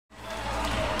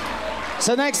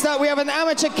So next up, we have an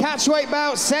amateur catchweight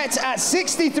bout set at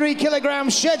 63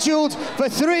 kilograms, scheduled for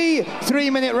 3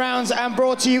 3-minute rounds and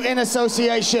brought to you in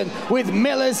association with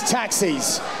Miller's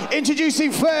Taxis.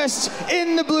 Introducing first,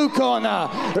 in the blue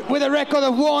corner, with a record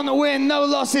of 1 win, no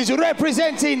losses,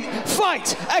 representing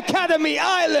Fight Academy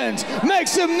Ireland. Make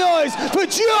some noise for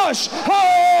Josh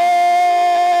Hoey!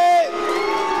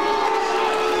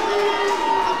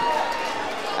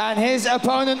 And his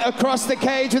opponent across the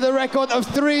cage with a record of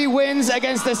 3 wins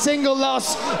against a single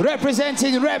loss,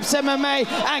 representing Reps MMA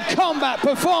and Combat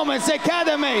Performance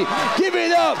Academy. Give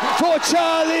it up for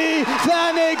Charlie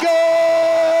Flanagan!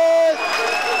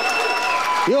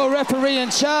 Your referee in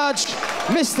charge,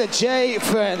 Mr. Jay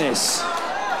Furness.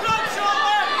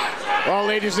 Well,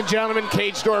 ladies and gentlemen,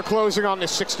 cage door closing on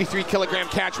this 63-kilogram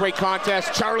catchweight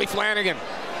contest. Charlie Flanagan,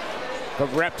 the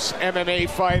Reps MMA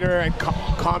fighter and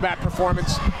Combat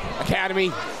Performance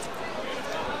Academy,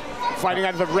 fighting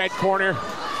out of the red corner.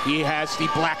 He has the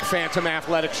black Phantom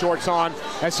athletic shorts on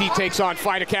as he takes on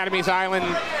Fight Academy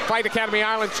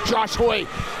Island's Josh Hoey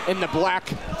in the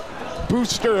black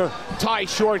booster tie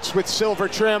shorts with silver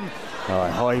trim. All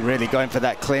right, Hoey really going for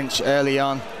that clinch early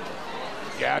on.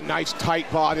 Yeah, nice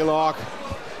tight body lock.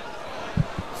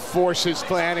 Forces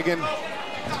Flanagan.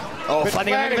 Oh,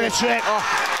 Flanagan with a trick.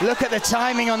 Oh, look at the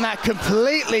timing on that.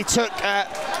 Completely took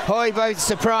Hoey by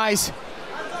surprise.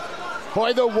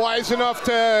 Hoey, though, wise enough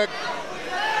to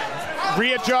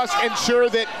readjust, ensure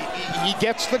that he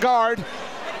gets the guard.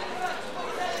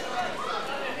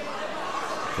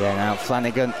 Yeah, now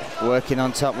Flanagan working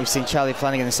on top. We've seen Charlie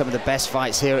Flanagan in some of the best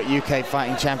fights here at UK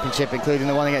Fighting Championship, including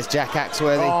the one against Jack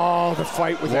Axworthy. Oh, the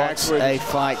fight with Axworthy. What a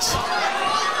fight.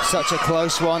 Such a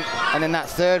close one. And in that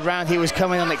third round, he was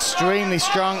coming on extremely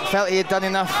strong. Felt he had done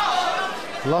enough.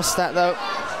 Lost that, though.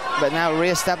 But now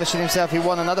re-establishing himself, he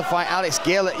won another fight. Alex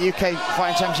Gill at UK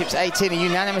Fighting Championships 18, a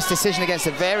unanimous decision against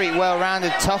a very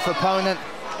well-rounded, tough opponent.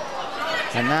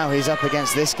 And now he's up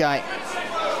against this guy,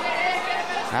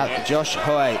 Josh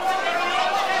Hoey.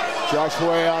 Josh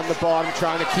Hoey on the bottom,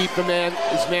 trying to keep his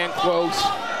man close.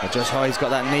 Well, Josh Hoey's got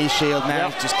that knee shield now,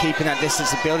 just keeping that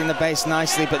distance and building the base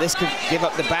nicely, but this could give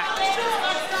up the back.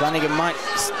 Flanagan might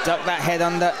duck that head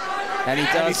under, and he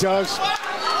does.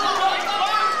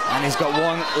 And he's got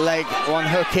one leg, one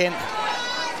hook in.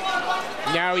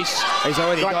 Now he's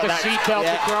already got the that seatbelt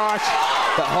across.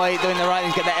 But Hoey doing the right,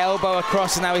 he's got the elbow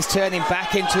across, and now he's turning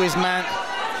back into his man.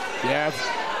 Yeah,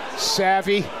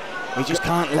 savvy. He just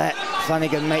can't let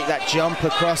Flanagan make that jump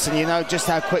across, and you know just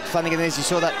how quick Flanagan is. You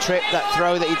saw that trip, that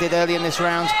throw that he did early in this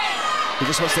round. He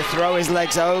just wants to throw his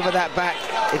legs over that back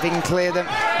if he can clear them.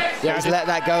 Yeah, just let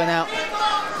that go now.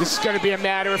 This is going to be a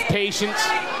matter of patience.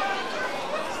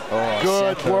 Oh,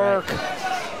 good work.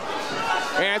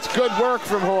 And it's good work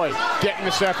from Hoey, getting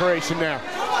the separation now.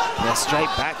 Yeah, straight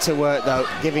back to work though,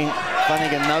 giving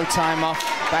Flanagan no time off,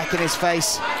 back in his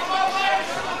face.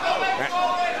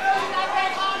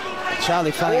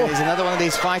 Charlie Flanagan is another one of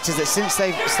these fighters that since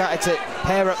they've started to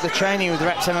pair up the training with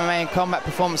Reps MMA and Combat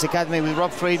Performance Academy with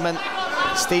Rob Friedman,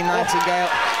 Steve Nightingale,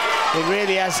 he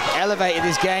really has elevated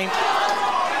his game.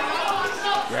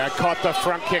 Yeah, caught the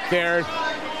front kick there.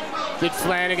 Did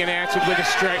Flanagan answered with a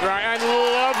straight right, and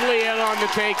lovely in on the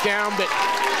takedown, but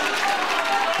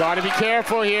got to be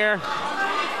careful here.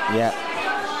 Yeah,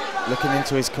 looking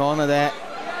into his corner there.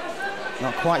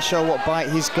 Not quite sure what bite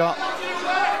he's got.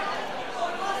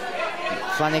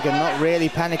 Flanagan not really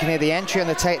panicking here. The entry on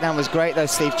the takedown was great though,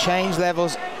 Steve. Changed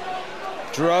levels,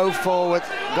 drove forward,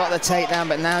 got the takedown,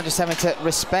 but now just having to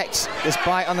respect this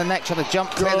bite on the neck, trying to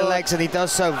jump, clear the legs, and he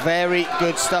does so. Very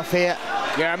good stuff here.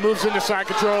 Yeah, moves into side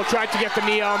control, tried to get the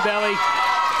knee on belly.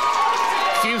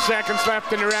 Few seconds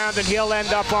left in the round, and he'll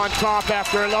end up on top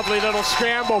after a lovely little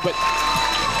scramble, but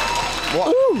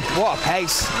what a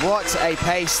pace. What a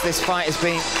pace this fight has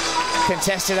been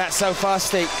contested at so far,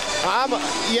 Steve. I'm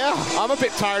a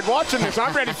bit tired watching this.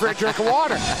 I'm ready for a drink of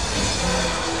water.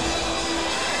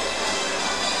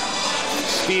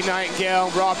 Steve Nightingale,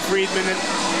 Rob Friedman, and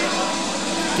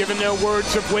giving their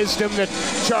words of wisdom to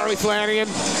Charlie Flanagan.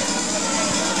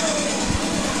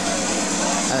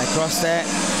 And across there,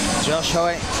 Josh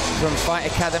Hoey from Fight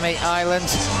Academy Ireland.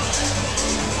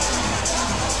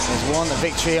 He's won the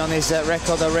victory on his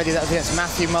record already. That was against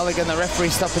Matthew Mulligan, the referee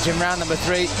stoppage in round number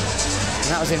 3. And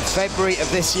that was in February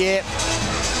of this year.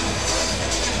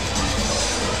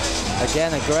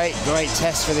 Again, a great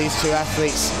test for these two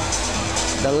athletes.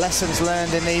 The lessons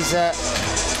learned in these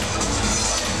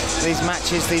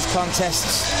matches, these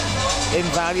contests,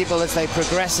 invaluable as they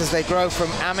progress, as they grow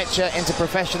from amateur into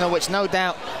professional, which no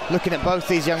doubt, looking at both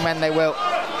these young men, they will.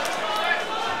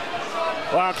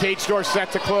 Well, cage door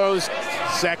set to close.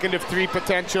 Second of 3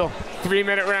 potential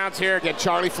 3-minute rounds here. Again,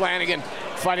 Charlie Flanagan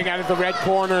fighting out of the red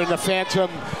corner in the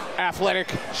Phantom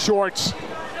athletic shorts.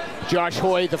 Josh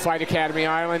Hoey, the Fight Academy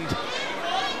Ireland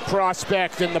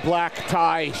prospect, in the black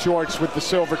tie shorts with the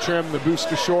silver trim, the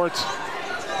booster shorts.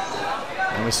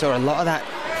 And we saw a lot of that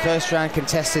first round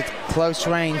contested close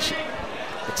range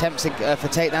attempts for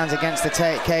takedowns against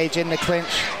the cage in the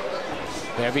clinch.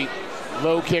 Heavy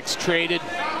low kicks traded,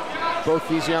 both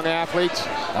these young athletes.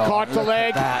 Caught the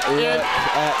leg. Look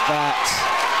at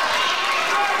that.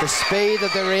 The speed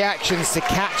of the reactions to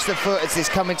catch the foot as it's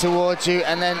coming towards you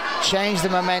and then change the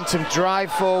momentum,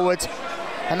 drive forward.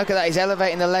 And look at that, he's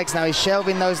elevating the legs now. He's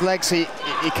shelving those legs, so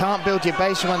you can't build your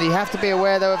base from one. You have to be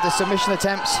aware, though, of the submission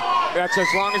attempts. That's as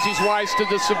long as he's wise to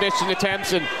the submission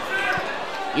attempts. And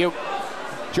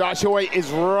Josh Hoey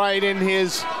is right in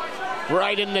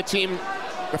the team,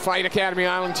 the Fight Academy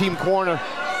Ireland team corner,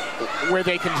 where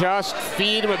they can just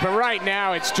feed him. But right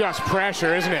now, it's just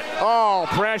pressure, isn't it? Oh,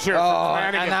 pressure from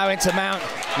Flanagan. And now into Mount.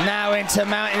 Now into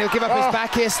Mount. And he'll give up his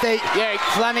back here, Steve. Yeah.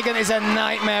 Flanagan is a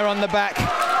nightmare on the back.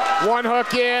 One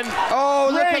hook in.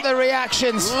 Oh, look at the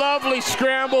reactions. Lovely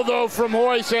scramble, though, from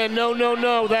Hoy, saying, no, no,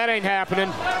 no, that ain't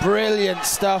happening. Brilliant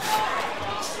stuff.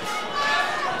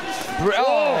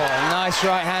 Oh, nice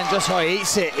right hand. Josh Hoy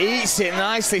eats it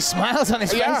nicely. Smiles on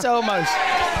his face almost.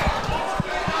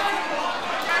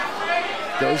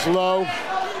 Goes low.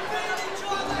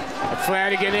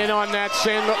 Flanagan in on that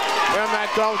single, on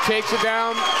that goal, takes it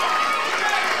down.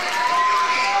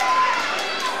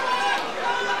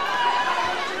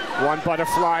 One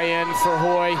butterfly in for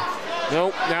Hoy.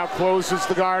 Nope, now closes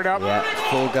the guard up. Yeah,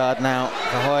 full guard now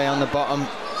for Hoy on the bottom.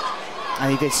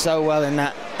 And he did so well in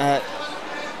that,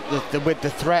 with the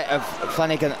threat of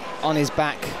Flanagan on his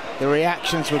back. The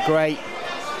reactions were great.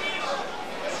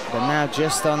 But now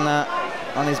just on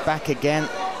his back again.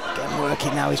 Again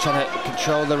working now, he's trying to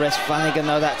control the wrist. Flanagan,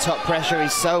 though, that top pressure,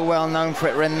 he's so well known for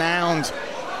it, renowned.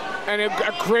 And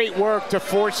a great work to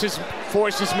force his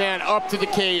man up to the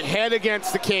cage, head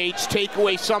against the cage, take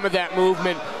away some of that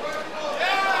movement.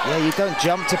 Yeah, you don't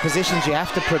jump to positions, you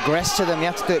have to progress to them. You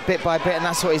have to do it bit by bit, and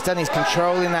that's what he's done. He's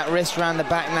controlling that wrist around the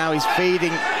back now. He's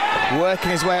feeding,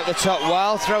 working his way up the top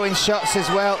while throwing shots as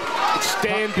well.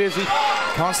 Staying busy.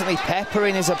 Constantly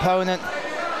peppering his opponent.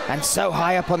 And so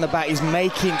high up on the back, he's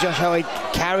making Josh Hoey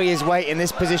carry his weight in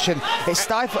this position. It's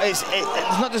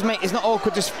it's not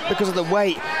awkward just because of the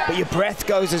weight, but your breath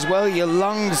goes as well. Your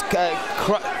lungs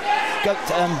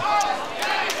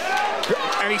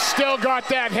and he's still got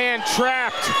that hand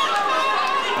trapped.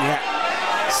 Yeah,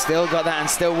 still got that, and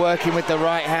still working with the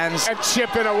right hands. And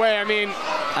chipping away, I mean.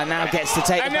 And now gets to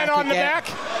take it back again. And then on the back,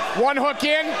 one hook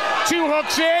in, two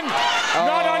hooks in.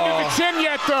 Not under the chin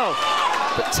yet, though.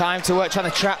 But time to work, trying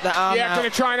to trap that arm. Yeah, going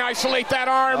to try and isolate that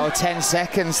arm. Oh, 10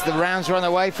 seconds. The rounds run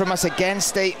away from us again,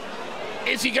 Steve.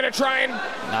 Is he going to try and...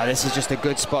 No, this is just a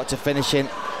good spot to finish in.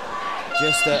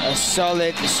 Just a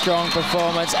solid, strong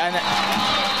performance. And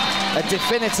a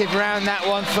definitive round, that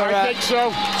one, for I think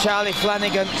so. Charlie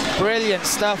Flanagan. Brilliant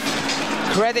stuff.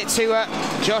 Credit to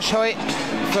Josh Hoy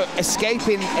for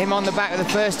escaping him on the back the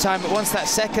first time, but once that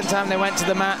second time they went to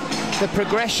the mat, the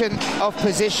progression of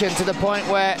position to the point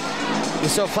where you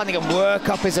saw Flanagan work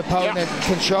up his opponent,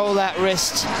 control that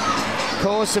wrist,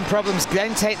 cause some problems,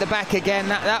 then take the back again.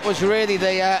 That was really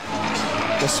the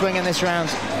swing in this round.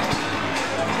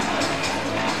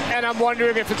 And I'm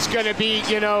wondering if it's going to be,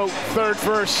 third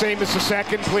first, same as the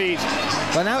second, please.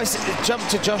 Well, now it's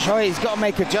jumped to Josh Hoy. He's got to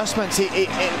make adjustments. It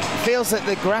feels that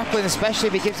the grappling, especially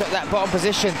if he gives up that bottom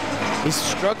position, he's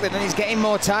struggling, and he's getting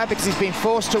more tired because he's being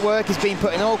forced to work. He's being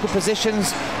put in awkward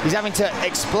positions. He's having to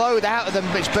explode out of them,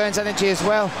 which burns energy as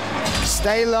well.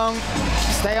 Stay long,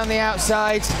 stay on the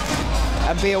outside,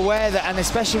 and be aware that, and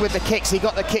especially with the kicks, he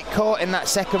got the kick caught in that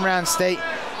second round, Steve.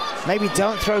 Maybe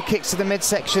don't throw kicks to the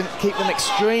midsection. Keep them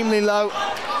extremely low.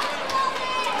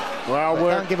 Well,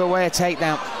 don't give away a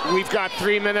takedown. We've got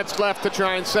 3 minutes left to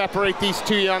try and separate these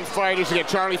two young fighters. Again,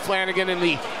 Charlie Flanagan in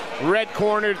the red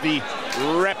corner, the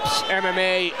Reps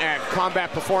MMA and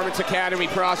Combat Performance Academy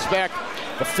prospect,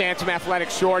 the Phantom Athletic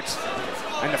Shorts,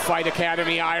 and the Fight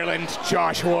Academy Ireland,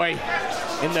 Josh Hoy,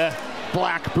 in the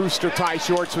black booster tie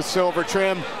shorts with silver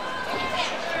trim.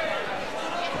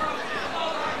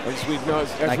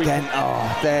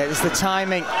 There's the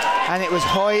timing, and it was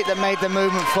Hoy that made the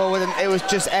movement forward, and it was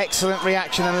just excellent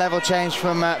reaction and level change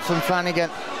from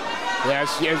Flanagan.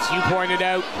 Yes, as you pointed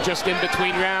out, just in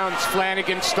between rounds,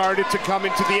 Flanagan started to come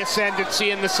into the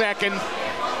ascendancy in the second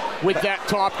with that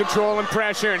top control and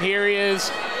pressure, and here he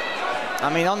is. I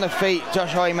mean, on the feet,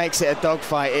 Josh Hoy makes it a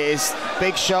dogfight. It is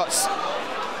big shots,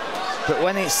 But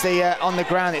when it's on the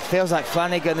ground, it feels like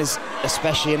Flanagan is,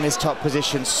 especially in this top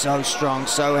position, so strong,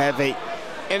 so heavy.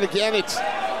 And again, he's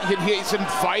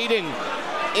inviting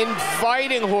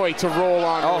Hoey to roll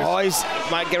on. Oh, Hoy's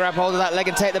might grab hold of that leg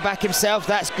and take the back himself.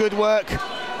 That's good work.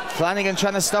 Flanagan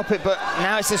trying to stop it, but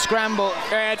now it's a scramble.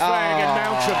 And Flanagan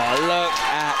mounts him. Look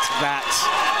at that.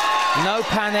 No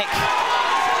panic.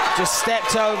 Just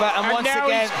stepped over, and once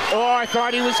again. I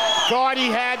thought he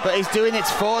had. But he's doing it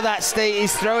for that, Steve.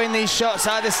 He's throwing these shots.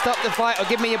 Either stop the fight or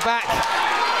give me your back.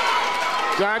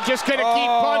 So I'm just going to keep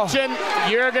punching.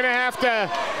 You're going to have to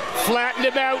flatten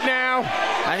him out now.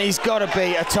 And he's got to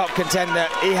be a top contender.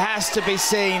 He has to be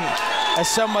seen as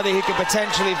somebody who could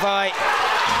potentially fight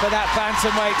for that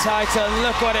bantamweight title.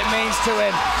 Look what it means to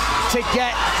him to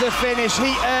get the finish.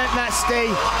 He earned that,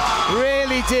 Steve.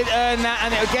 Really did earn that.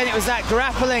 And again, it was that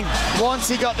grappling once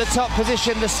he got the top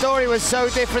position. The story was so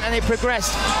different, and it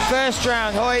progressed. First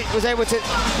round, Hoy was able to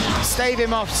stave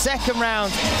him off. Second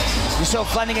round, you saw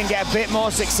Flanagan get a bit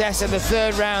more success, and the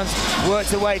third round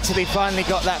worked away till he finally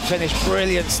got that finish.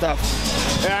 Brilliant stuff.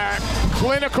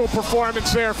 Clinical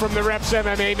performance there from the Reps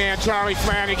MMA man, Charlie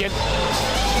Flanagan.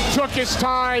 Took his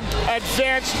time,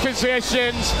 advanced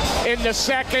positions in the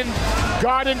second,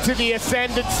 got into the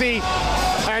ascendancy,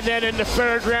 and then in the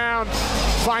third round,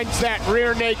 finds that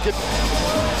rear naked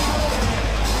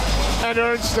and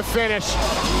earns the finish.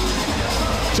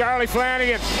 Charlie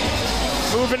Flanagan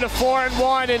moving to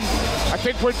 4-1, and I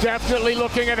think we're definitely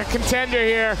looking at a contender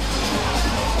here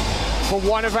for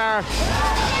one of our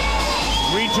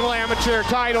regional amateur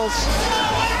titles.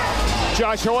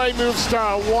 Josh Hoey moves to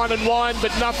 1-1,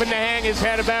 but nothing to hang his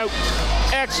head about.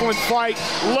 Excellent fight,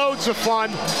 loads of fun.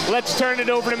 Let's turn it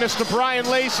over to Mr. Brian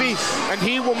Lacey, and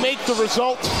he will make the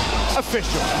result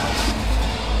official.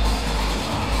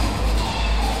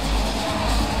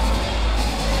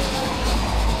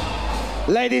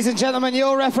 Ladies and gentlemen,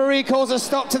 your referee calls a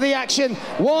stop to the action.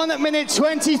 1 minute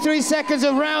 23 seconds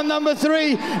of round number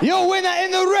 3. Your winner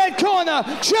in the red corner,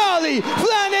 Charlie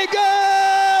Flanagan!